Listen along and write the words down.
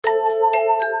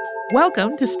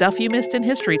Welcome to Stuff You Missed in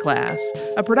History Class,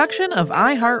 a production of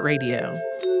iHeartRadio.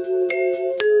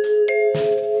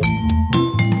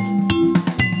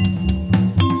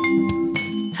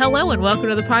 Hello and welcome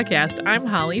to the podcast. I'm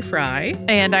Holly Fry.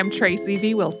 And I'm Tracy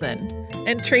V. Wilson.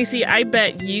 And Tracy, I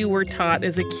bet you were taught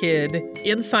as a kid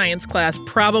in science class,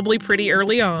 probably pretty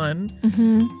early on,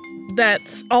 that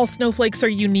all snowflakes are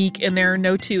unique and there are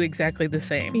no two exactly the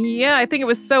same. Yeah, I think it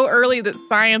was so early that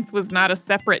science was not a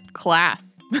separate class.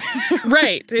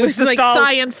 Right. It was like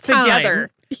science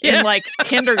together time. In like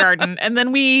kindergarten. And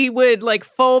then we would like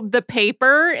fold the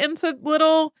paper into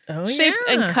little shapes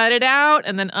and cut it out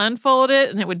and then unfold it.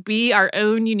 And it would be our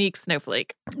own unique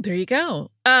snowflake. There you go.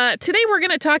 Today we're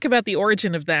going to talk about the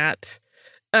origin of that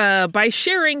by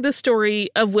sharing the story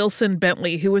of Wilson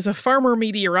Bentley, who was a farmer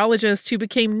meteorologist who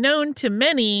became known to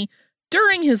many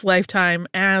during his lifetime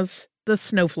as the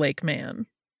Snowflake Man.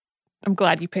 I'm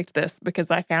glad you picked this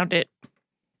because I found it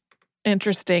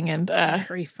interesting and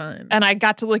very fun. And I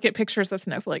got to look at pictures of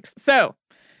snowflakes. So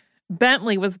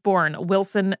Bentley was born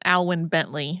Wilson Alwyn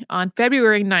Bentley on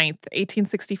February 9th,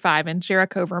 1865 in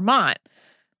Jericho, Vermont.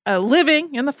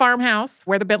 Living in the farmhouse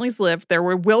where the Bentleys lived, there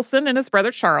were Wilson and his brother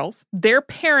Charles, their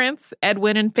parents,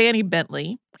 Edwin and Fanny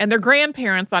Bentley, and their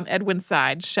grandparents on Edwin's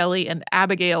side, Shelley and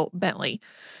Abigail Bentley.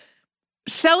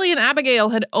 Shelley and Abigail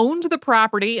had owned the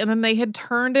property, and then they had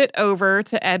turned it over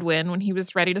to Edwin when he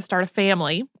was ready to start a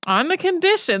family on the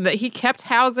condition that he kept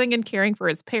housing and caring for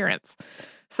his parents.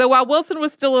 So while Wilson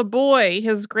was still a boy,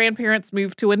 his grandparents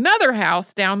moved to another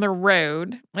house down the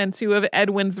road, and two of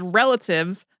Edwin's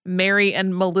relatives, Mary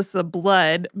and Melissa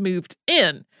Blood, moved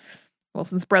in.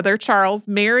 Wilson's brother Charles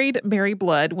married Mary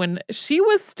Blood when she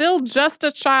was still just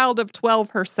a child of 12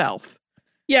 herself.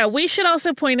 Yeah, we should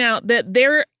also point out that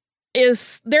there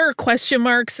are question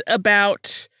marks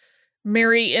about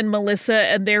Mary and Melissa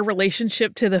and their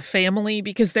relationship to the family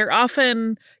because they're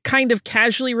often kind of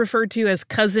casually referred to as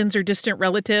cousins or distant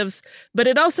relatives, but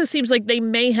it also seems like they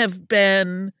may have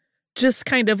been just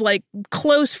kind of like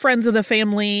close friends of the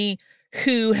family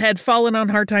who had fallen on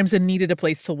hard times and needed a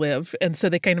place to live. And so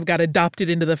they kind of got adopted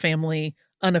into the family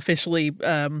unofficially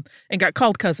and got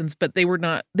called cousins, but they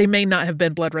may not have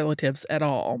been blood relatives at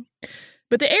all.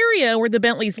 But the area where the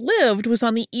Bentleys lived was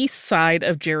on the east side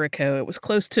of Jericho. It was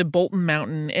close to Bolton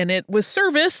Mountain, and it was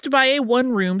serviced by a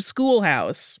one-room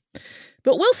schoolhouse.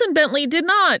 But Wilson Bentley did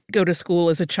not go to school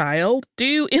as a child,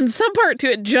 due in some part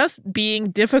to it just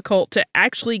being difficult to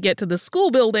actually get to the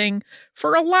school building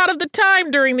for a lot of the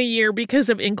time during the year because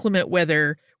of inclement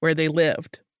weather where they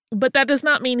lived. But that does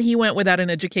not mean he went without an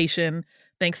education,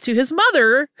 thanks to his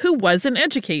mother, who was an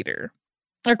educator.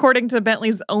 According to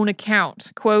Bentley's own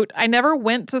account, quote, "I never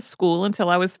went to school until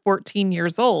I was 14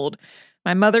 years old.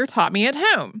 My mother taught me at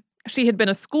home. She had been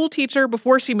a school teacher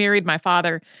before she married my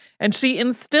father, and she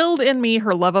instilled in me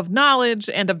her love of knowledge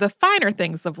and of the finer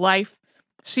things of life.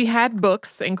 She had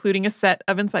books, including a set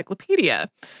of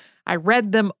encyclopedia. I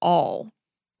read them all."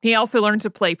 He also learned to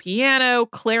play piano,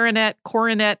 clarinet,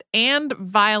 cornet, and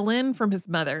violin from his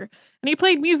mother, and he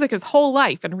played music his whole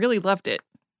life and really loved it.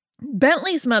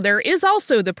 Bentley's mother is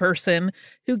also the person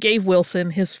who gave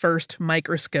Wilson his first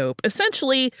microscope,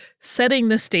 essentially setting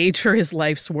the stage for his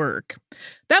life's work.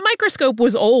 That microscope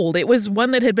was old. It was one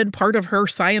that had been part of her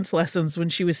science lessons when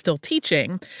she was still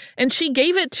teaching, and she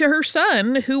gave it to her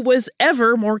son, who was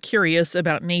ever more curious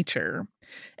about nature.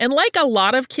 And like a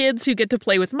lot of kids who get to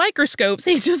play with microscopes,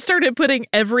 he just started putting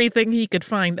everything he could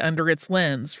find under its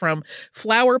lens, from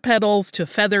flower petals to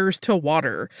feathers to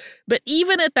water. But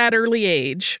even at that early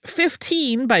age,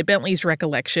 15 by Bentley's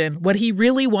recollection, what he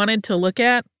really wanted to look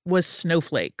at was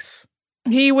snowflakes.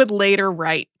 He would later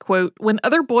write, quote, "When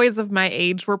other boys of my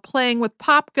age were playing with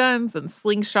pop guns and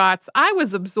slingshots, I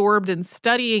was absorbed in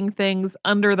studying things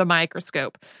under the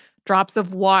microscope. Drops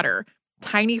of water,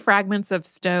 tiny fragments of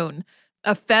stone,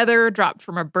 a feather dropped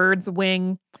from a bird's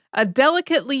wing, a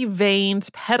delicately veined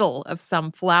petal of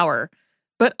some flower.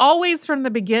 But always from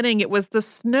the beginning, it was the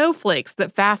snowflakes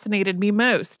that fascinated me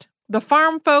most. The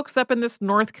farm folks up in this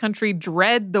north country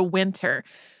dread the winter,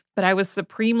 but I was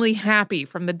supremely happy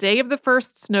from the day of the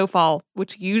first snowfall,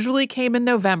 which usually came in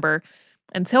November,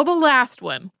 until the last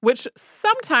one, which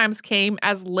sometimes came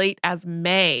as late as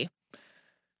May.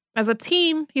 As a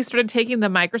teen, he started taking the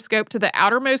microscope to the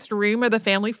outermost room of the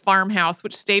family farmhouse,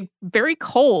 which stayed very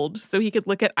cold, so he could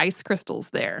look at ice crystals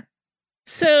there."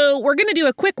 So we're going to do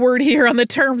a quick word here on the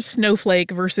term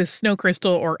snowflake versus snow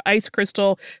crystal or ice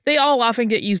crystal. They all often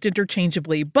get used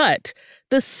interchangeably, but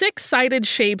the six-sided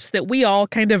shapes that we all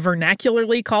kind of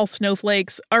vernacularly call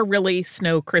snowflakes are really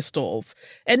snow crystals.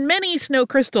 And many snow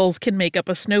crystals can make up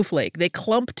a snowflake. They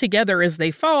clump together as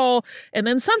they fall and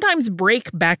then sometimes break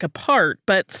back apart,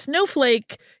 but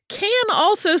snowflake can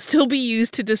also still be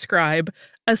used to describe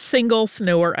a single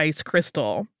snow or ice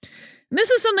crystal. This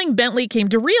is something Bentley came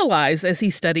to realize as he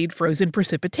studied frozen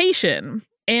precipitation.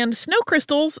 And snow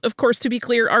crystals, of course, to be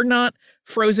clear, are not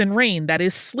frozen rain, that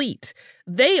is sleet.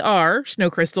 They are snow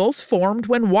crystals formed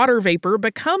when water vapor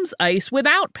becomes ice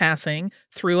without passing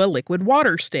through a liquid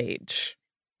water stage.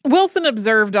 Wilson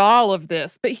observed all of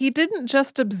this, but he didn't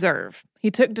just observe. He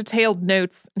took detailed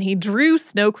notes and he drew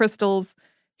snow crystals.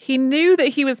 He knew that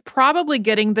he was probably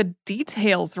getting the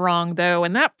details wrong, though,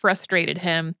 and that frustrated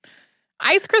him.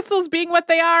 Ice crystals being what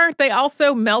they are, they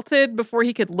also melted before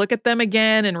he could look at them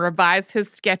again and revise his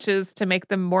sketches to make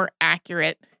them more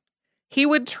accurate. He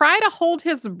would try to hold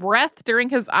his breath during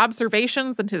his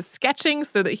observations and his sketching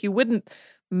so that he wouldn't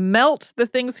melt the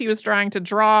things he was trying to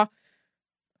draw.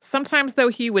 Sometimes, though,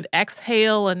 he would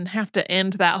exhale and have to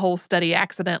end that whole study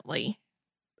accidentally.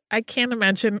 I can't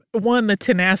imagine, one, the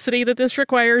tenacity that this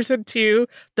requires, and two,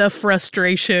 the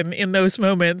frustration in those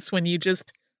moments when you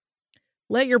just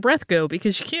let your breath go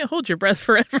because you can't hold your breath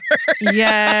forever.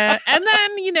 Yeah. And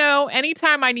then,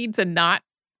 anytime I need to not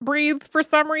breathe for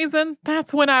some reason,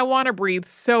 that's when I want to breathe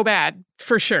so bad.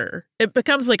 For sure. It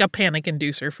becomes like a panic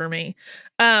inducer for me.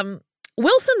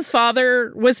 Wilson's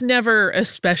father was never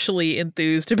especially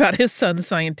enthused about his son's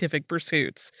scientific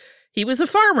pursuits. He was a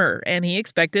farmer, and he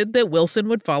expected that Wilson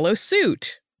would follow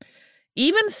suit.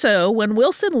 Even so, when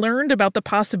Wilson learned about the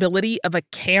possibility of a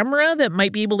camera that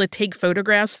might be able to take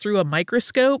photographs through a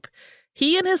microscope,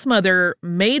 he and his mother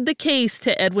made the case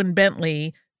to Edwin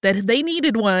Bentley that they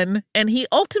needed one, and he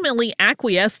ultimately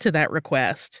acquiesced to that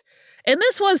request. And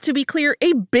this was, to be clear,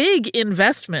 a big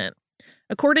investment.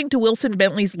 According to Wilson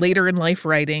Bentley's later-in-life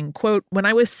writing, quote, "When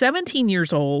I was 17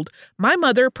 years old, my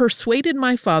mother persuaded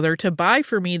my father to buy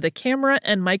for me the camera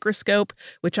and microscope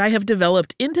which I have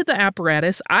developed into the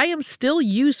apparatus I am still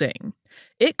using.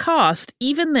 It cost,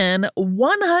 even then,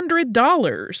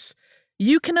 $100.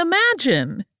 You can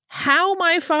imagine how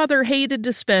my father hated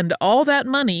to spend all that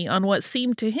money on what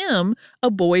seemed to him a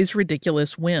boy's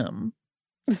ridiculous whim."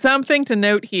 Something to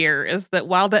note here is that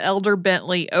while the elder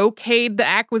Bentley okayed the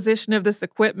acquisition of this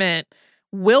equipment,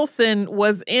 Wilson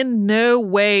was in no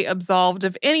way absolved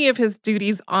of any of his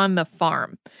duties on the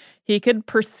farm. He could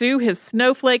pursue his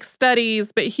snowflake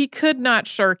studies, but he could not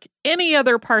shirk any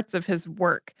other parts of his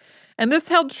work. And this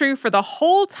held true for the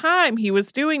whole time he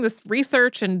was doing this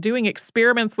research and doing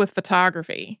experiments with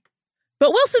photography.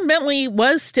 But Wilson Bentley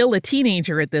was still a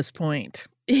teenager at this point.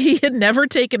 He had never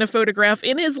taken a photograph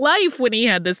in his life when he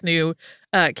had this new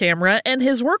camera, and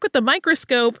his work with the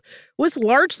microscope was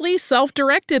largely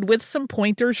self-directed with some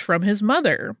pointers from his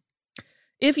mother.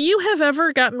 If you have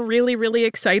ever gotten really, really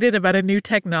excited about a new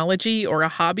technology or a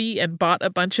hobby and bought a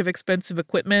bunch of expensive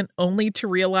equipment only to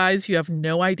realize you have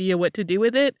no idea what to do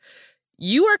with it,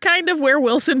 you are kind of where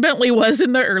Wilson Bentley was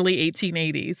in the early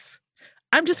 1880s.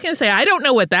 I'm just going to say, I don't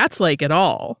know what that's like at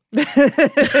all.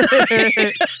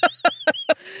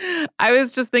 I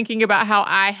was just thinking about how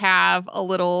I have a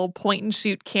little point and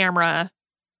shoot camera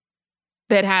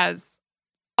that has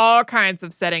all kinds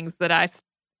of settings that I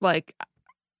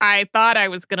thought I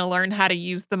was going to learn how to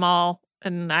use them all,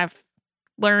 and I've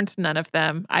learned none of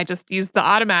them. I just used the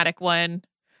automatic one,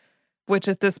 which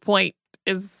at this point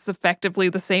is effectively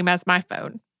the same as my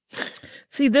phone.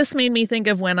 See, this made me think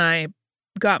of when I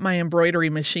got my embroidery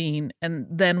machine and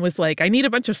then was like, I need a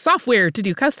bunch of software to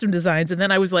do custom designs. And then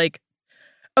I was like,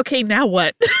 okay, now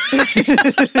what?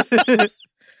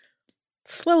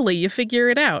 Slowly, you figure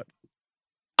it out.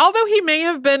 Although he may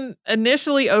have been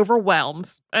initially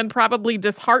overwhelmed and probably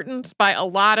disheartened by a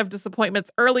lot of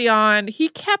disappointments early on, he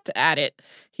kept at it.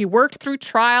 He worked through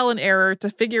trial and error to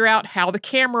figure out how the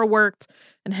camera worked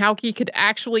and how he could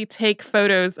actually take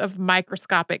photos of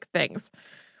microscopic things.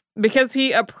 Because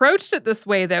he approached it this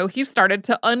way, though, he started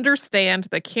to understand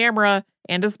the camera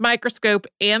and his microscope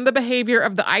and the behavior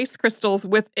of the ice crystals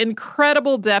with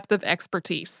incredible depth of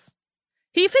expertise.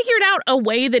 He figured out a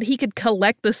way that he could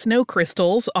collect the snow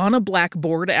crystals on a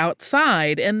blackboard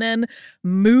outside and then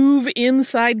move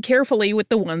inside carefully with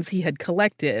the ones he had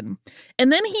collected.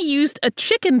 And then he used a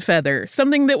chicken feather,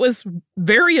 something that was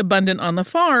very abundant on the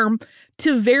farm,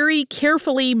 to very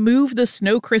carefully move the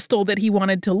snow crystal that he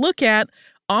wanted to look at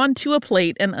onto a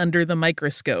plate and under the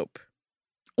microscope.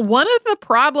 One of the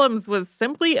problems was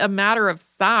simply a matter of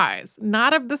size,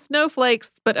 not of the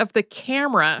snowflakes, but of the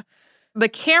camera. The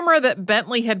camera that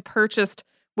Bentley had purchased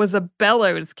was a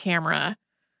bellows camera.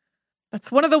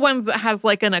 That's one of the ones that has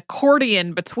like an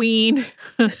accordion between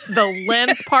the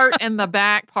lens part and the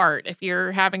back part, if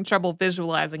you're having trouble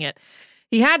visualizing it.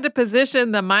 He had to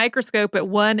position the microscope at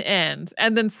one end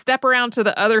and then step around to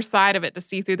the other side of it to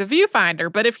see through the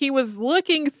viewfinder. But if he was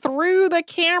looking through the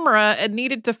camera and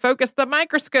needed to focus the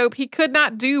microscope, he could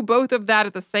not do both of that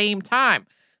at the same time.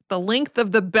 The length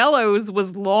of the bellows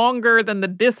was longer than the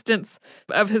distance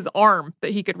of his arm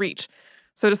that he could reach.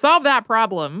 So to solve that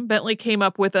problem, Bentley came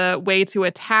up with a way to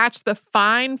attach the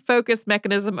fine focus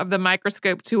mechanism of the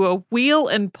microscope to a wheel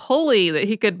and pulley that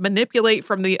he could manipulate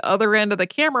from the other end of the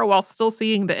camera while still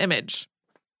seeing the image.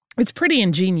 It's pretty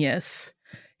ingenious.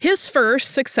 His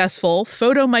first successful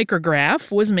photomicrograph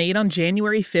was made on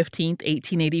January 15th,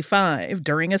 1885,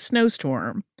 during a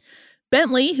snowstorm.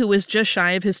 Bentley, who was just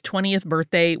shy of his 20th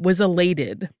birthday, was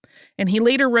elated. And he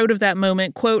later wrote of that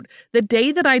moment, quote, "The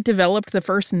day that I developed the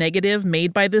first negative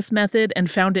made by this method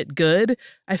and found it good,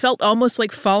 I felt almost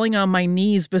like falling on my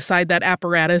knees beside that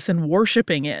apparatus and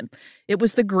worshiping it. It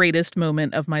was the greatest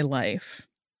moment of my life."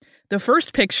 The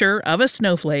first picture of a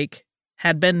snowflake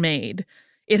had been made.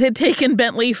 It had taken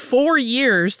Bentley 4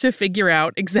 years to figure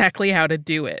out exactly how to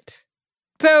do it.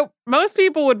 So most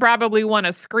people would probably want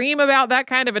to scream about that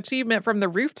kind of achievement from the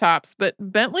rooftops, but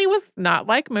Bentley was not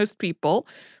like most people.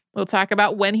 We'll talk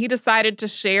about when he decided to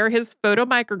share his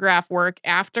photomicrograph work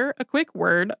after a quick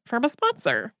word from a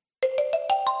sponsor.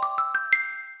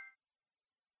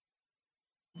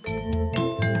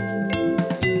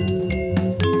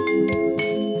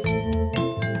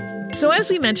 So as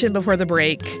we mentioned before the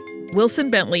break, Wilson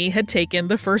Bentley had taken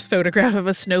the first photograph of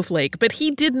a snowflake, but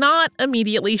he did not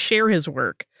immediately share his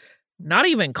work. Not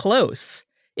even close.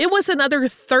 It was another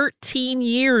 13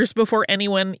 years before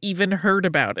anyone even heard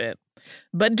about it.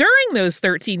 But during those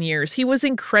 13 years, he was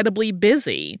incredibly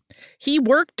busy. He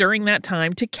worked during that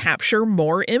time to capture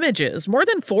more images, more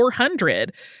than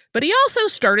 400. But he also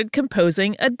started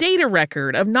composing a data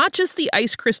record of not just the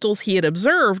ice crystals he had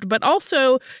observed, but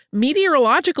also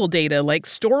meteorological data like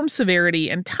storm severity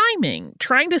and timing,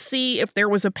 trying to see if there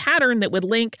was a pattern that would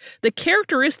link the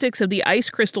characteristics of the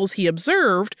ice crystals he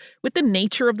observed with the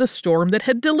nature of the storm that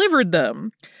had delivered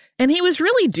them. And he was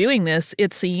really doing this,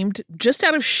 it seemed, just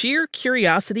out of sheer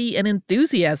curiosity and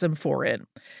enthusiasm for it.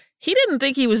 He didn't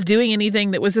think he was doing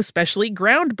anything that was especially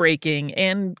groundbreaking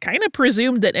and kind of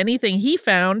presumed that anything he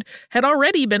found had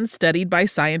already been studied by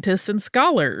scientists and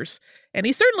scholars. And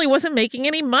he certainly wasn't making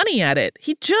any money at it.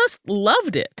 He just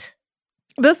loved it.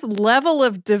 This level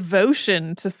of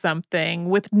devotion to something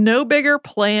with no bigger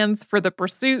plans for the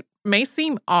pursuit may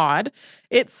seem odd.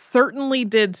 It certainly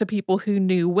did to people who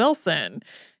knew Wilson.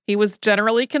 He was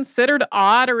generally considered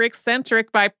odd or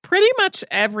eccentric by pretty much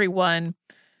everyone.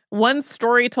 One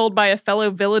story told by a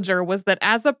fellow villager was that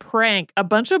as a prank, a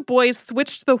bunch of boys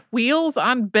switched the wheels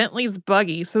on Bentley's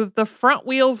buggy so that the front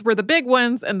wheels were the big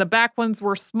ones and the back ones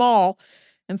were small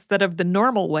instead of the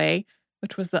normal way,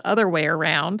 which was the other way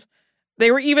around.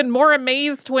 They were even more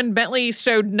amazed when Bentley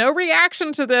showed no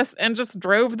reaction to this and just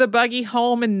drove the buggy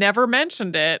home and never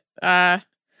mentioned it.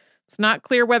 It's not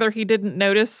clear whether he didn't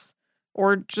notice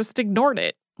or just ignored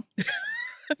it.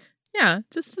 Yeah,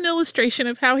 just an illustration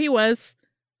of how he was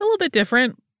a little bit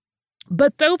different.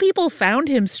 But though people found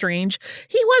him strange,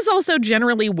 he was also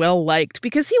generally well-liked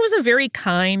because he was a very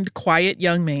kind, quiet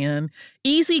young man,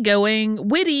 easygoing,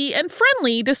 witty, and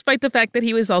friendly, despite the fact that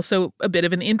he was also a bit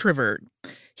of an introvert.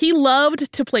 He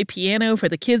loved to play piano for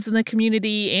the kids in the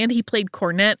community, and he played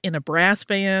cornet in a brass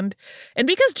band. And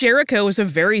because Jericho was a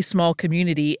very small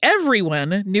community,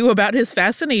 everyone knew about his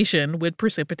fascination with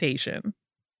precipitation.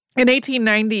 In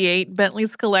 1898,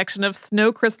 Bentley's collection of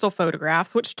snow crystal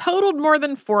photographs, which totaled more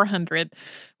than 400,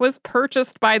 was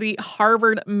purchased by the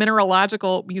Harvard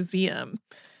Mineralogical Museum.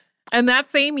 And that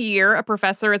same year, a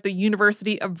professor at the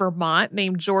University of Vermont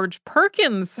named George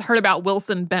Perkins heard about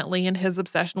Wilson Bentley and his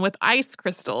obsession with ice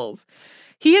crystals.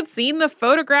 He had seen the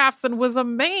photographs and was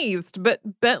amazed,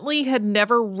 but Bentley had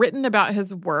never written about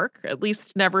his work, at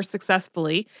least never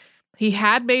successfully. He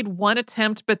had made one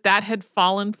attempt, but that had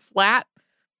fallen flat.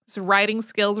 His writing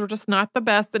skills were just not the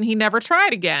best, and he never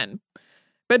tried again.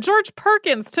 But George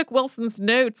Perkins took Wilson's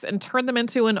notes and turned them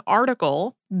into an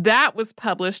article that was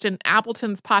published in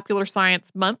Appleton's Popular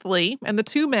Science Monthly, and the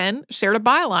two men shared a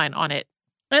byline on it.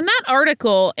 And that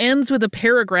article ends with a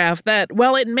paragraph that,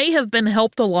 while it may have been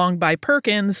helped along by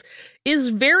Perkins, is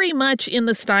very much in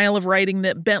the style of writing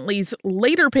that Bentley's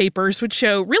later papers would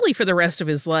show really for the rest of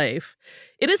his life.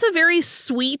 It is a very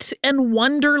sweet and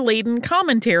wonder-laden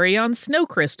commentary on snow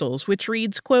crystals, which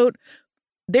reads, quote,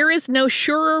 "There is no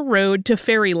surer road to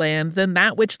fairyland than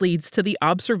that which leads to the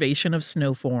observation of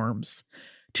snow forms.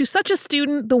 To such a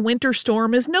student, the winter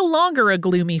storm is no longer a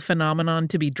gloomy phenomenon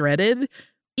to be dreaded.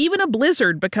 Even a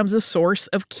blizzard becomes a source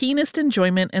of keenest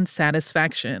enjoyment and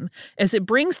satisfaction, as it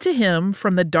brings to him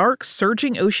from the dark,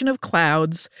 surging ocean of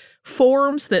clouds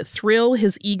forms that thrill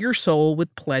his eager soul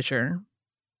with pleasure."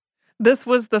 This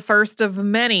was the first of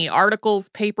many articles,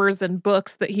 papers, and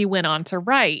books that he went on to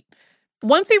write.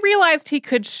 Once he realized he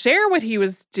could share what he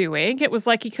was doing, it was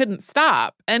like he couldn't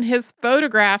stop, and his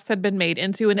photographs had been made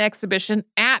into an exhibition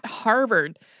at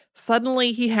Harvard.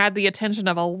 Suddenly, he had the attention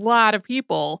of a lot of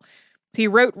people. He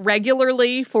wrote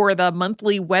regularly for the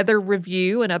Monthly Weather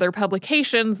Review and other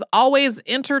publications, always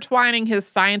intertwining his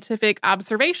scientific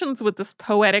observations with this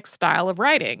poetic style of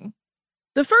writing.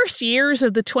 The first years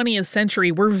of the 20th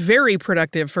century were very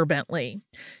productive for Bentley.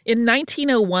 In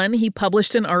 1901, he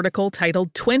published an article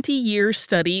titled 20 Years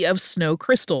Study of Snow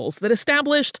Crystals that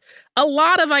established a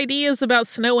lot of ideas about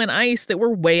snow and ice that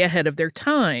were way ahead of their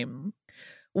time.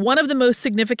 One of the most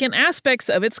significant aspects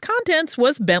of its contents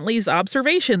was Bentley's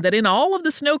observation that in all of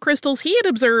the snow crystals he had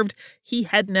observed, he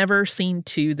had never seen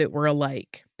two that were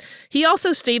alike. He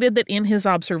also stated that in his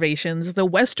observations, the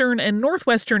western and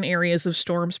northwestern areas of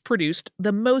storms produced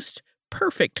the most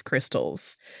perfect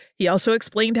crystals. He also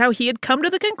explained how he had come to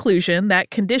the conclusion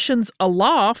that conditions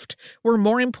aloft were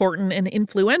more important and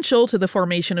influential to the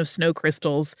formation of snow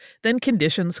crystals than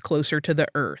conditions closer to the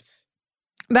Earth.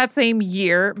 That same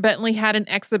year, Bentley had an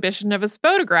exhibition of his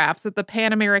photographs at the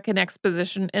Pan American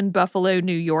Exposition in Buffalo,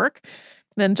 New York.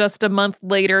 Then just a month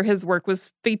later, his work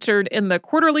was featured in the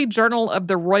Quarterly Journal of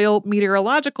the Royal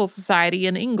Meteorological Society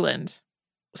in England.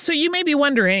 So you may be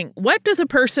wondering, what does a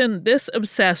person this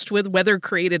obsessed with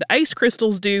weather-created ice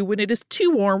crystals do when it is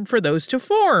too warm for those to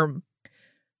form?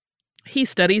 He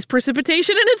studies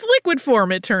precipitation in its liquid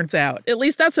form, it turns out. At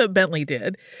least that's what Bentley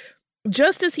did.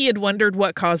 Just as he had wondered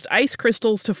what caused ice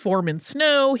crystals to form in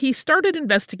snow, he started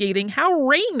investigating how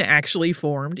rain actually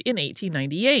formed in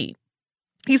 1898.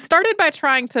 He started by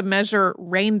trying to measure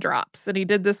raindrops, and he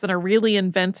did this in a really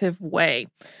inventive way.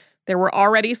 There were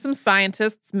already some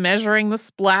scientists measuring the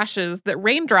splashes that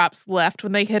raindrops left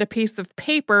when they hit a piece of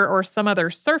paper or some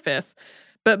other surface,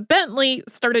 but Bentley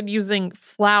started using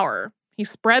flour. He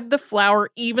spread the flour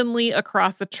evenly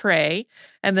across a tray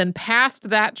and then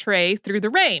passed that tray through the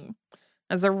rain.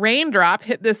 As a raindrop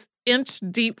hit this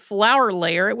inch-deep flour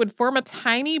layer, it would form a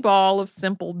tiny ball of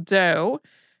simple dough.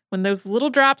 When those little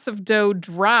drops of dough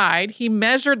dried, he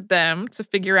measured them to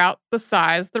figure out the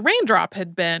size the raindrop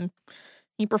had been.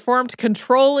 He performed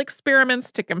control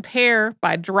experiments to compare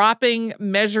by dropping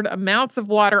measured amounts of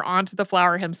water onto the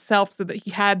flour himself so that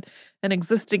he had an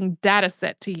existing data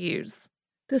set to use.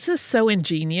 This is so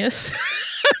ingenious.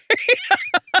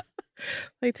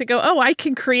 Like to go, I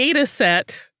can create a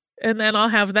set and then I'll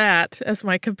have that as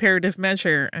my comparative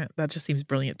measure. That just seems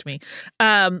brilliant to me.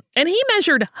 And he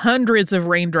measured hundreds of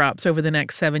raindrops over the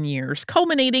next 7 years,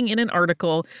 culminating in an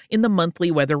article in the Monthly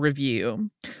Weather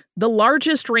Review. The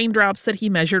largest raindrops that he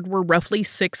measured were roughly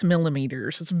 6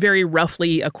 millimeters. It's very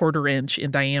roughly a quarter inch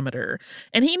in diameter.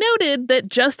 And he noted that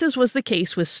just as was the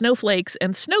case with snowflakes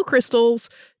and snow crystals,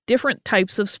 different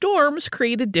types of storms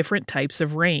created different types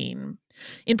of rain.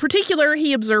 In particular,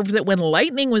 he observed that when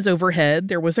lightning was overhead,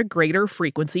 there was a greater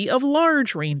frequency of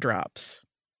large raindrops.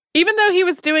 Even though he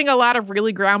was doing a lot of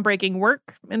really groundbreaking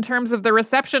work in terms of the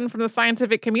reception from the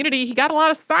scientific community, he got a lot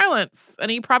of silence,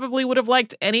 and he probably would have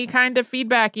liked any kind of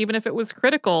feedback, even if it was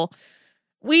critical.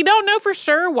 We don't know for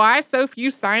sure why so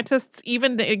few scientists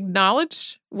even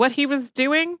acknowledge what he was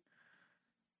doing.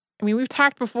 I mean, we've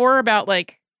talked before about,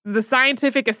 the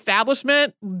scientific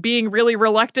establishment being really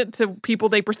reluctant to people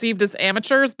they perceived as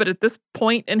amateurs, but at this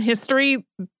point in history,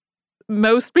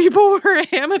 most people were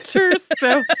amateurs,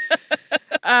 so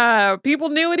people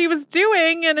knew what he was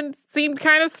doing, and it seemed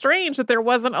kind of strange that there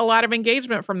wasn't a lot of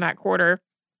engagement from that quarter.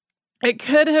 It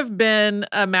could have been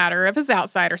a matter of his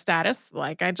outsider status.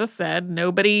 Like I just said,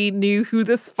 nobody knew who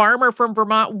this farmer from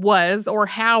Vermont was or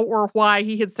how or why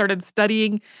he had started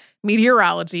studying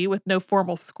meteorology with no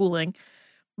formal schooling.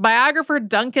 Biographer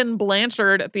Duncan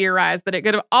Blanchard theorized that it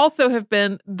could also have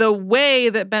been the way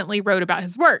that Bentley wrote about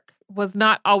his work was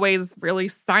not always really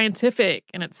scientific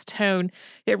in its tone.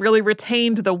 It really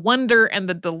retained the wonder and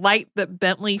the delight that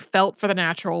Bentley felt for the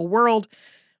natural world.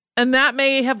 And that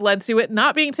may have led to it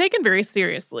not being taken very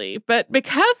seriously. But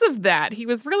because of that, he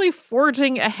was really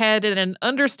forging ahead in an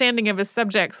understanding of his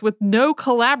subjects with no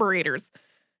collaborators.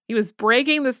 He was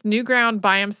breaking this new ground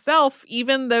by himself,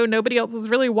 even though nobody else was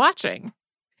really watching.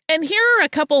 And here are a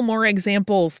couple more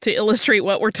examples to illustrate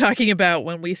what we're talking about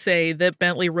when we say that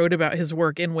Bentley wrote about his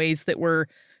work in ways that were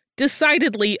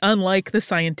decidedly unlike the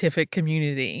scientific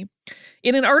community.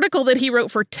 In an article that he wrote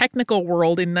for Technical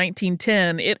World in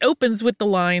 1910, it opens with the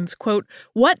lines, quote,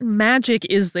 "What magic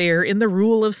is there in the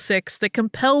rule of 6 that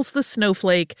compels the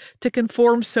snowflake to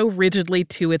conform so rigidly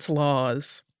to its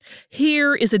laws?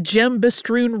 Here is a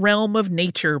gem-bestrewn realm of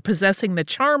nature possessing the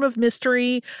charm of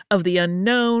mystery, of the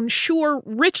unknown, sure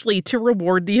richly to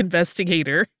reward the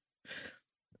investigator."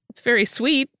 It's very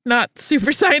sweet, not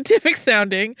super scientific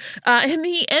sounding. And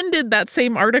he ended that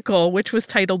same article, which was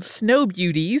titled Snow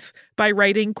Beauties, by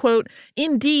writing, quote,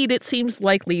 "Indeed, it seems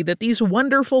likely that these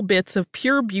wonderful bits of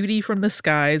pure beauty from the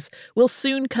skies will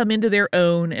soon come into their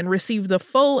own and receive the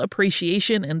full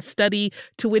appreciation and study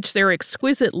to which their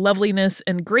exquisite loveliness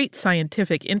and great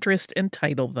scientific interest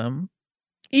entitle them."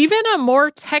 Even a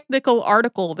more technical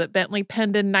article that Bentley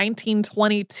penned in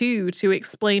 1922 to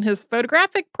explain his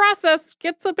photographic process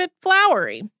gets a bit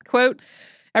flowery. Quote,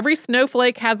 "Every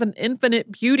snowflake has an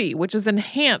infinite beauty, which is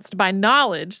enhanced by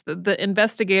knowledge that the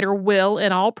investigator will,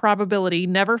 in all probability,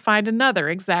 never find another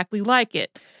exactly like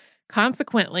it.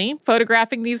 Consequently,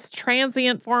 photographing these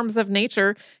transient forms of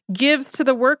nature gives to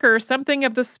the worker something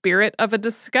of the spirit of a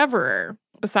discoverer.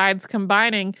 Besides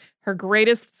combining her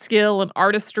greatest skill and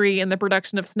artistry in the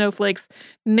production of snowflakes,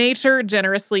 nature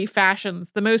generously fashions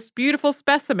the most beautiful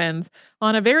specimens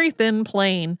on a very thin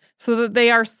plane so that they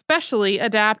are specially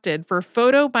adapted for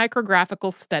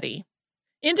photomicrographical study."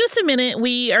 In just a minute,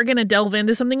 we are going to delve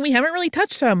into something we haven't really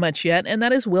touched on much yet, and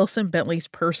that is Wilson Bentley's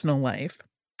personal life.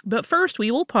 But first,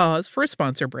 we will pause for a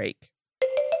sponsor break.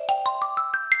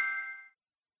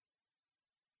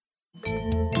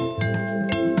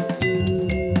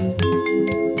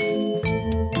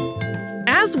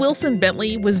 As Wilson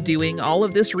Bentley was doing all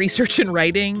of this research and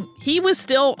writing, he was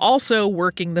still also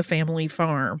working the family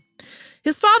farm.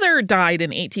 His father died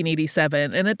in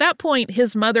 1887, and at that point,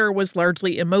 his mother was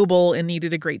largely immobile and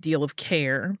needed a great deal of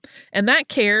care. And that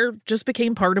care just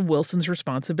became part of Wilson's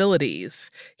responsibilities.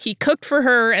 He cooked for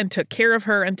her and took care of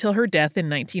her until her death in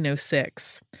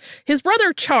 1906. His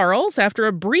brother Charles, after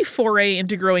a brief foray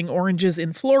into growing oranges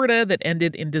in Florida that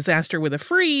ended in disaster with a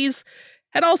freeze,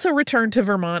 had also returned to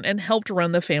Vermont and helped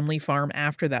run the family farm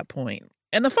after that point.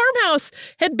 And the farmhouse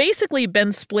had basically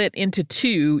been split into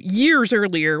two years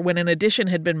earlier when an addition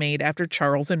had been made after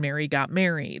Charles and Mary got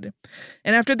married.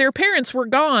 And after their parents were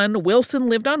gone, Wilson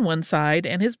lived on one side,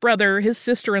 and his brother, his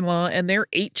sister-in-law, and their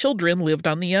 8 children lived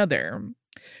on the other.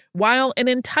 While an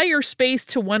entire space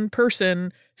to one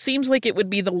person seems like it would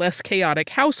be the less chaotic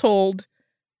household,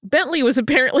 Bentley was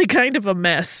apparently kind of a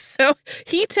mess, so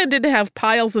he tended to have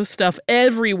piles of stuff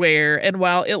everywhere, and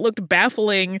while it looked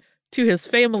baffling to his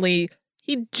family,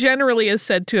 he generally is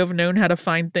said to have known how to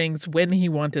find things when he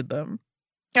wanted them.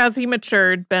 As he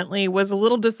matured, Bentley was a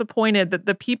little disappointed that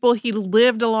the people he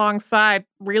lived alongside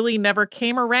really never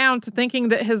came around to thinking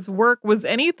that his work was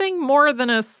anything more than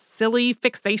a silly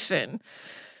fixation.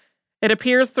 It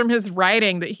appears from his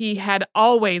writing that he had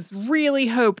always really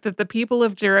hoped that the people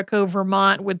of Jericho,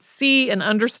 Vermont would see and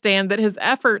understand that his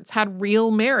efforts had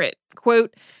real merit.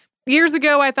 Quote, "Years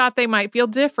ago, I thought they might feel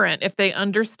different if they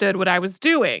understood what I was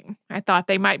doing. I thought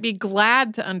they might be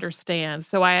glad to understand,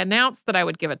 so I announced that I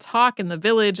would give a talk in the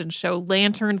village and show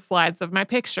lantern slides of my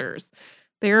pictures.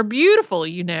 They are beautiful,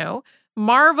 you know,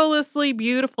 marvelously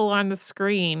beautiful on the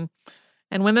screen.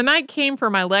 And when the night came for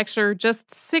my lecture,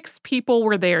 just 6 people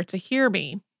were there to hear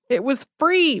me. It was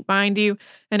free, mind you,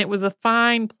 and it was a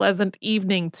fine, pleasant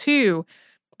evening, too,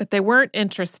 but they weren't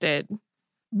interested."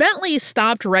 Bentley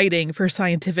stopped writing for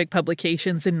scientific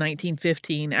publications in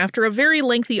 1915 after a very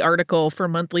lengthy article for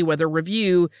Monthly Weather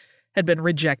Review had been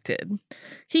rejected.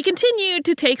 He continued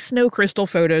to take snow crystal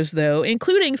photos, though,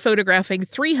 including photographing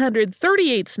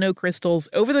 338 snow crystals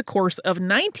over the course of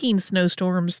 19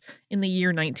 snowstorms in the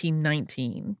year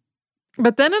 1919.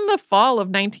 But then in the fall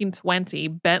of 1920,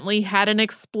 Bentley had an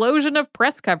explosion of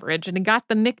press coverage and he got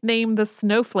the nickname the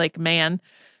Snowflake Man.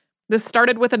 This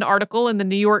started with an article in the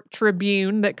New York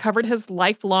Tribune that covered his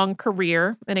lifelong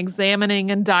career in examining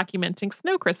and documenting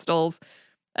snow crystals.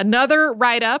 Another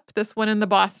write-up, this one in the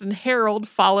Boston Herald,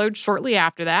 followed shortly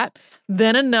after that.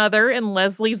 Then another in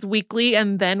Leslie's Weekly,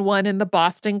 and then one in the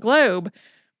Boston Globe.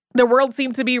 The world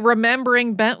seemed to be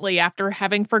remembering Bentley after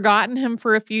having forgotten him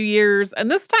for a few years, and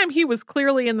this time he was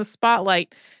clearly in the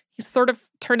spotlight. He sort of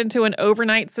turned into an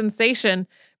overnight sensation.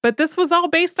 But this was all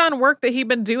based on work that he'd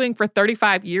been doing for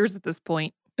 35 years at this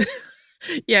point.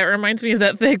 Yeah, it reminds me of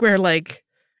that thing where, like,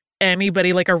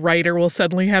 anybody, like a writer, will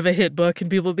suddenly have a hit book and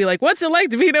people will be like, what's it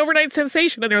like to be an overnight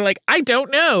sensation? And they're like, I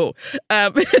don't know.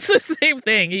 It's the same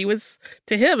thing.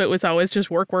 To him, it was always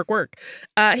just work, work, work.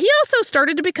 He also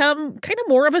started to become kind of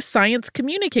more of a science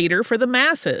communicator for the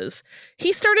masses.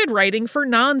 He started writing for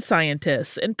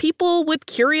non-scientists and people with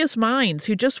curious minds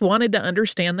who just wanted to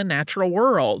understand the natural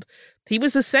world. He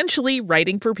was essentially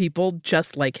writing for people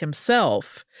just like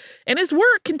himself. And his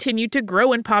work continued to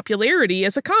grow in popularity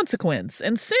as a consequence,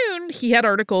 and soon he had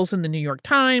articles in the New York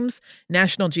Times,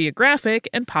 National Geographic,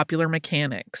 and Popular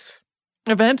Mechanics.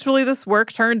 Eventually, this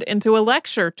work turned into a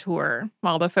lecture tour.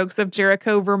 While the folks of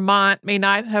Jericho, Vermont may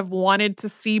not have wanted to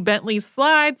see Bentley's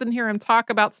slides and hear him talk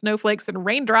about snowflakes and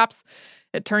raindrops,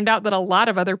 it turned out that a lot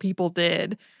of other people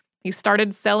did. He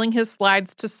started selling his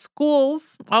slides to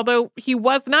schools, although he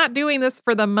was not doing this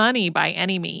for the money by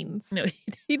any means. No,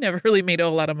 he never really made a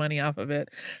whole lot of money off of it.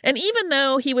 And even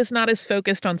though he was not as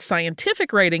focused on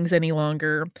scientific writings any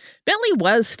longer, Bentley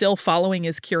was still following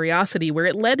his curiosity where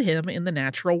it led him in the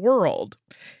natural world.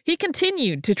 He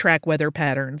continued to track weather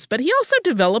patterns, but he also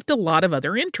developed a lot of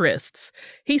other interests.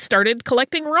 He started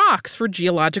collecting rocks for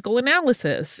geological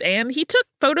analysis, and he took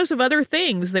photos of other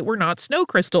things that were not snow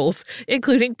crystals,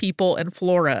 including people and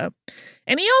flora.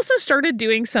 And he also started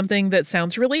doing something that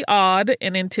sounds really odd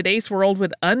and in today's world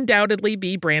would undoubtedly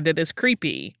be branded as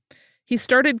creepy. He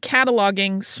started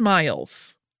cataloging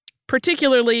smiles,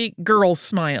 particularly girls'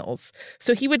 smiles.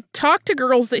 So he would talk to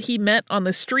girls that he met on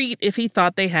the street if he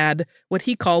thought they had what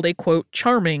he called a, quote,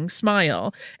 charming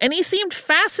smile. And he seemed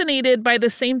fascinated by the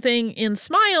same thing in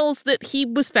smiles that he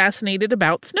was fascinated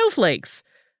about snowflakes.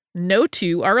 No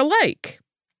two are alike.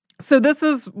 So this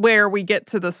is where we get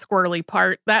to the squirrely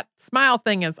part. That smile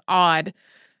thing is odd.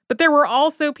 But there were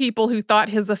also people who thought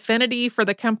his affinity for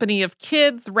the company of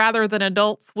kids rather than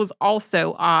adults was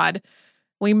also odd.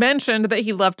 We mentioned that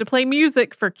he loved to play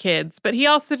music for kids, but he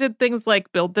also did things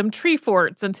like build them tree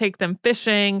forts and take them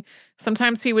fishing.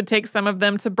 Sometimes he would take some of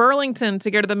them to Burlington to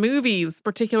go to the movies,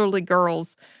 particularly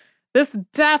girls. This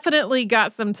definitely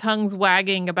got some tongues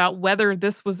wagging about whether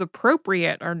this was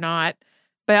appropriate or not.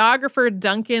 Biographer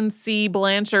Duncan C.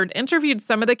 Blanchard interviewed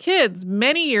some of the kids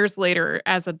many years later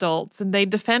as adults, and they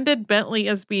defended Bentley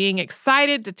as being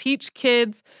excited to teach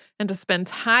kids and to spend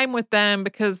time with them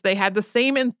because they had the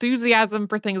same enthusiasm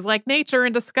for things like nature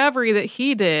and discovery that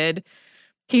he did.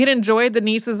 He had enjoyed the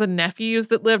nieces and nephews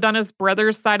that lived on his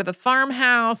brother's side of the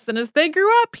farmhouse, and as they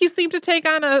grew up, he seemed to take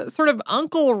on a sort of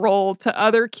uncle role to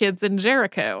other kids in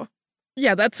Jericho.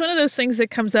 Yeah, that's one of those things that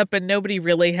comes up and nobody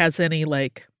really has any,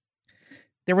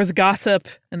 there was gossip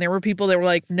and there were people that were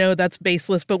like, no, that's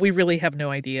baseless, but we really have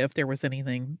no idea if there was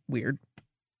anything weird.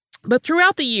 But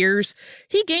throughout the years,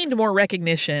 he gained more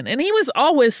recognition, and he was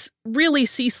always really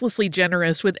ceaselessly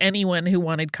generous with anyone who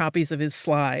wanted copies of his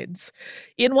slides.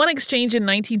 In one exchange in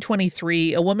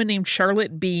 1923, a woman named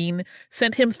Charlotte Bean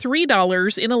sent him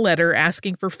 $3 in a letter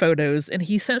asking for photos, and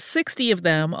he sent 60 of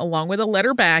them, along with a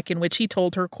letter back in which he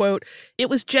told her, quote,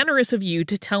 "It was generous of you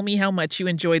to tell me how much you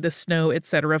enjoy the snow,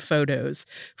 etc. photos,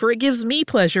 for it gives me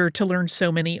pleasure to learn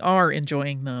so many are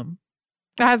enjoying them."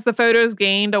 As the photos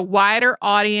gained a wider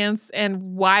audience and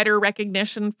wider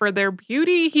recognition for their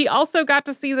beauty, he also got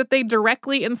to see that they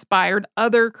directly inspired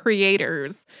other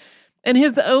creators. In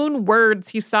his own words,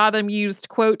 he saw them used,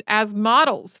 quote, as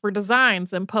models for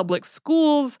designs in public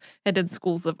schools and in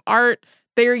schools of art.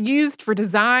 They are used for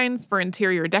designs, for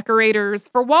interior decorators,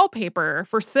 for wallpaper,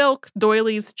 for silk,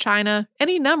 doilies, china,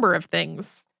 any number of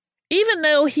things. Even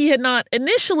though he had not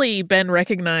initially been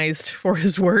recognized for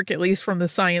his work, at least from the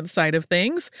science side of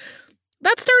things,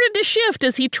 that started to shift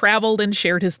as he traveled and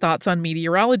shared his thoughts on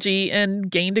meteorology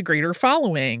and gained a greater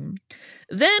following.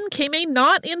 Then came a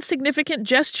not insignificant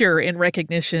gesture in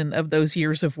recognition of those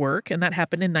years of work, and that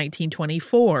happened in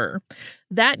 1924.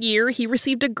 That year, he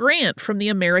received a grant from the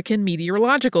American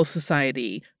Meteorological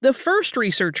Society, the first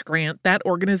research grant that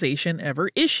organization ever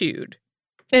issued.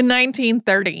 In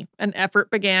 1930, an effort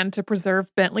began to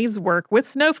preserve Bentley's work with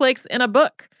snowflakes in a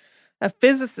book. A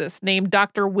physicist named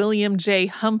Dr. William J.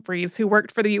 Humphreys, who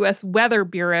worked for the U.S. Weather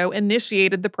Bureau,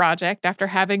 initiated the project after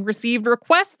having received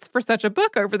requests for such a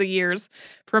book over the years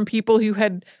from people who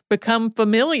had become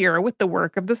familiar with the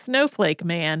work of the Snowflake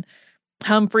Man.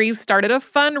 Humphreys started a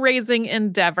fundraising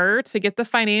endeavor to get the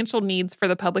financial needs for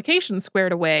the publication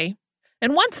squared away.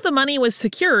 And once the money was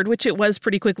secured, which it was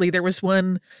pretty quickly, there was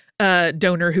one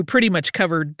donor who pretty much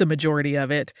covered the majority of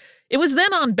it. It was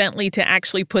then on Bentley to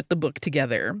actually put the book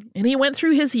together. And he went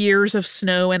through his years of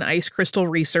snow and ice crystal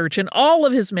research and all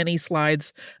of his many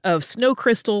slides of snow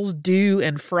crystals, dew,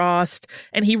 and frost.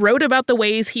 And he wrote about the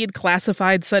ways he had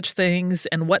classified such things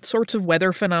and what sorts of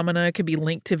weather phenomena could be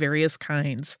linked to various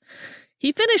kinds.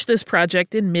 He finished this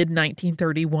project in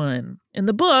mid-1931, and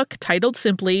the book, titled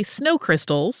simply Snow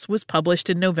Crystals, was published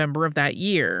in November of that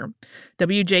year.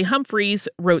 W.J. Humphreys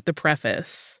wrote the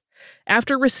preface.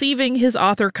 After receiving his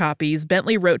author copies,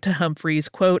 Bentley wrote to Humphreys,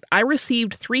 quote, "I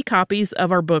received 3 copies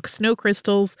of our book Snow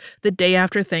Crystals the day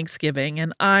after Thanksgiving,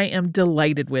 and I am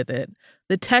delighted with it.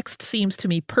 The text seems to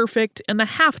me perfect, and the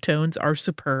halftones are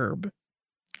superb."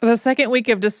 The second week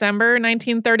of December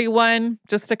 1931,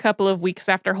 just a couple of weeks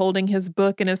after holding his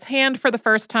book in his hand for the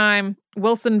first time,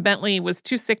 Wilson Bentley was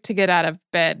too sick to get out of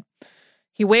bed.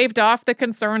 He waved off the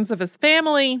concerns of his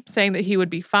family, saying that he would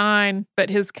be fine, but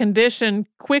his condition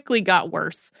quickly got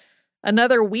worse.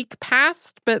 Another week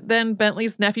passed, but then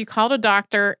Bentley's nephew called a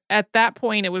doctor. At that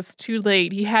point, it was too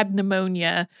late. He had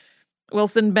pneumonia.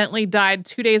 Wilson Bentley died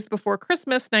 2 days before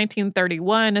Christmas,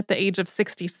 1931, at the age of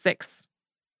 66.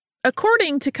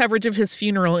 According to coverage of his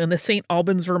funeral in the St.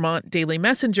 Albans, Vermont Daily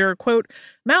Messenger, quote,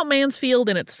 "Mount Mansfield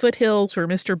and its foothills, where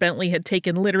Mr. Bentley had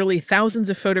taken literally thousands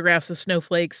of photographs of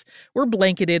snowflakes, were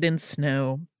blanketed in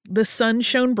snow. The sun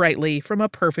shone brightly from a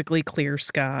perfectly clear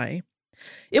sky."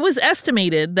 It was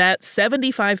estimated that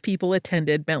 75 people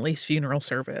attended Bentley's funeral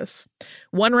service.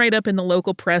 One write-up in the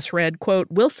local press read, quote,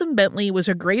 "Wilson Bentley was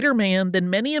a greater man than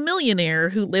many a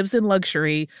millionaire who lives in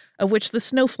luxury, of which the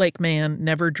snowflake man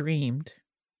never dreamed."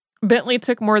 Bentley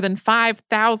took more than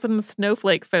 5,000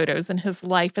 snowflake photos in his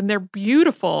life, and they're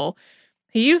beautiful.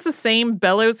 He used the same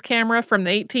bellows camera from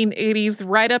the 1880s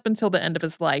right up until the end of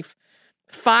his life.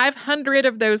 500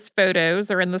 of those photos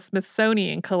are in the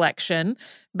Smithsonian collection.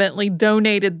 Bentley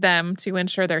donated them to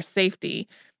ensure their safety.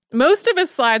 Most of his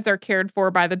slides are cared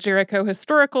for by the Jericho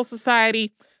Historical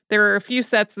Society. There are a few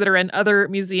sets that are in other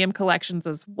museum collections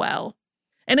as well.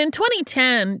 And in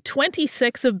 2010,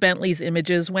 26 of Bentley's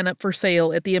images went up for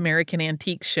sale at the American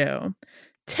Antiques Show.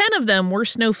 10 of them were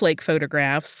snowflake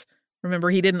photographs. Remember,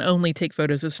 he didn't only take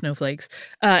photos of snowflakes.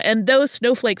 And those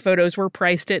snowflake photos were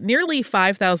priced at nearly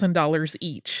 $5,000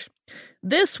 each.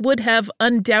 This would have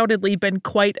undoubtedly been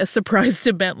quite a surprise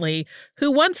to Bentley,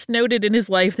 who once noted in his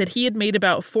life that he had made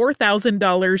about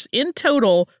 $4,000 in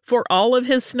total for all of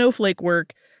his snowflake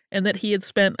work, and that he had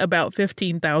spent about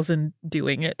 $15,000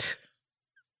 doing it.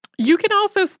 You can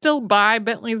also still buy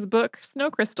Bentley's book, Snow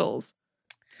Crystals.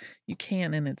 You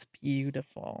can, and it's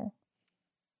beautiful.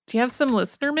 Do you have some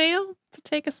listener mail to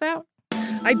take us out?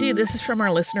 I do. This is from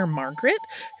our listener, Margaret,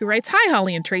 who writes, "Hi,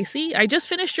 Holly and Tracy. I just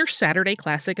finished your Saturday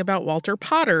classic about Walter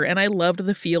Potter, and I loved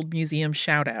the Field Museum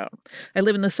shout-out. I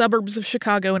live in the suburbs of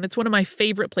Chicago, and it's one of my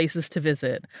favorite places to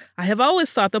visit. I have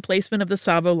always thought the placement of the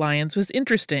Tsavo lions was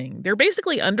interesting. They're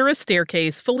basically under a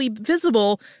staircase, fully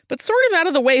visible, but sort of out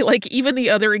of the way, like even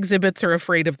the other exhibits are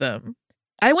afraid of them.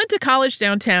 I went to college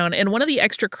downtown, and one of the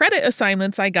extra credit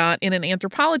assignments I got in an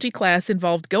anthropology class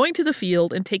involved going to the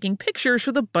field and taking pictures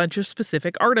with a bunch of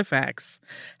specific artifacts.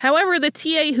 However, the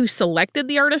TA who selected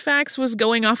the artifacts was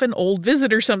going off an old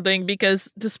visit or something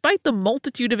because, despite the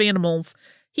multitude of animals,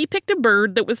 he picked a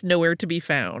bird that was nowhere to be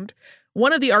found.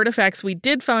 One of the artifacts we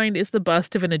did find is the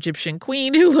bust of an Egyptian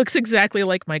queen who looks exactly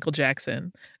like Michael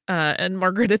Jackson. And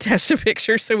Margaret attached a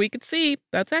picture so we could see.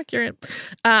 That's accurate.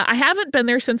 I haven't been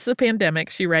there since the pandemic,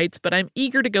 she writes, but I'm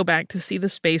eager to go back to see the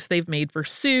space they've made for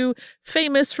Sue,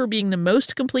 famous for being the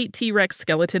most complete T-Rex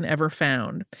skeleton ever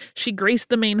found. She graced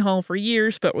the main hall for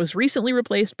years, but was recently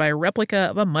replaced by a replica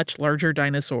of a much larger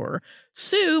dinosaur.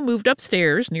 Sue moved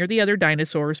upstairs near the other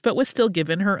dinosaurs, but was still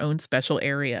given her own special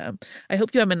area. I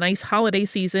hope you have a nice holiday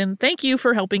season. Thank you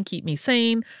for helping keep me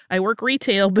sane. I work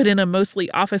retail, but in a mostly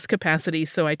office capacity,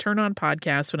 so I turn on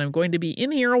podcasts when I'm going to be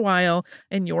in here a while,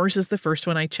 and yours is the first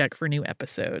one I check for new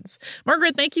episodes."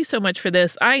 Margaret, thank you so much for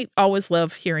this. I always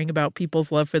love hearing about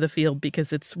people's love for the field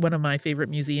because it's one of my favorite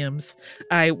museums.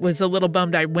 I was a little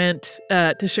bummed I went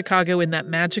to Chicago in that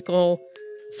magical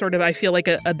sort of, I feel like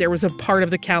there was a part of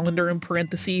the calendar in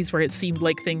parentheses where it seemed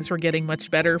like things were getting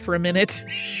much better for a minute.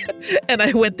 And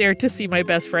I went there to see my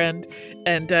best friend,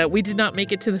 and we did not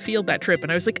make it to the field that trip.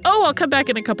 And I was like, oh, I'll come back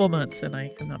in a couple months. And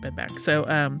I have not been back. So,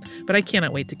 but I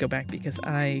cannot wait to go back because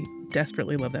I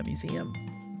desperately love that museum.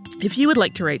 If you would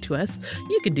like to write to us,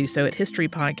 you can do so at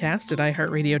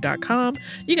historypodcast@iheartradio.com.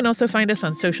 You can also find us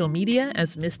on social media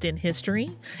as Missed in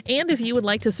History. And if you would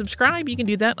like to subscribe, you can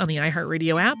do that on the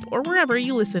iHeartRadio app or wherever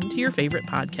you listen to your favorite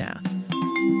podcasts.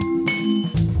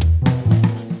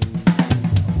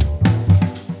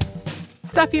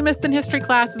 Stuff You Missed in History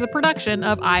Class is a production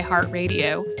of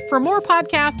iHeartRadio. For more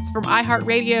podcasts from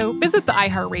iHeartRadio, visit the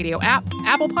iHeartRadio app,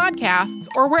 Apple Podcasts,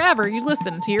 or wherever you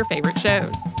listen to your favorite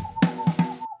shows.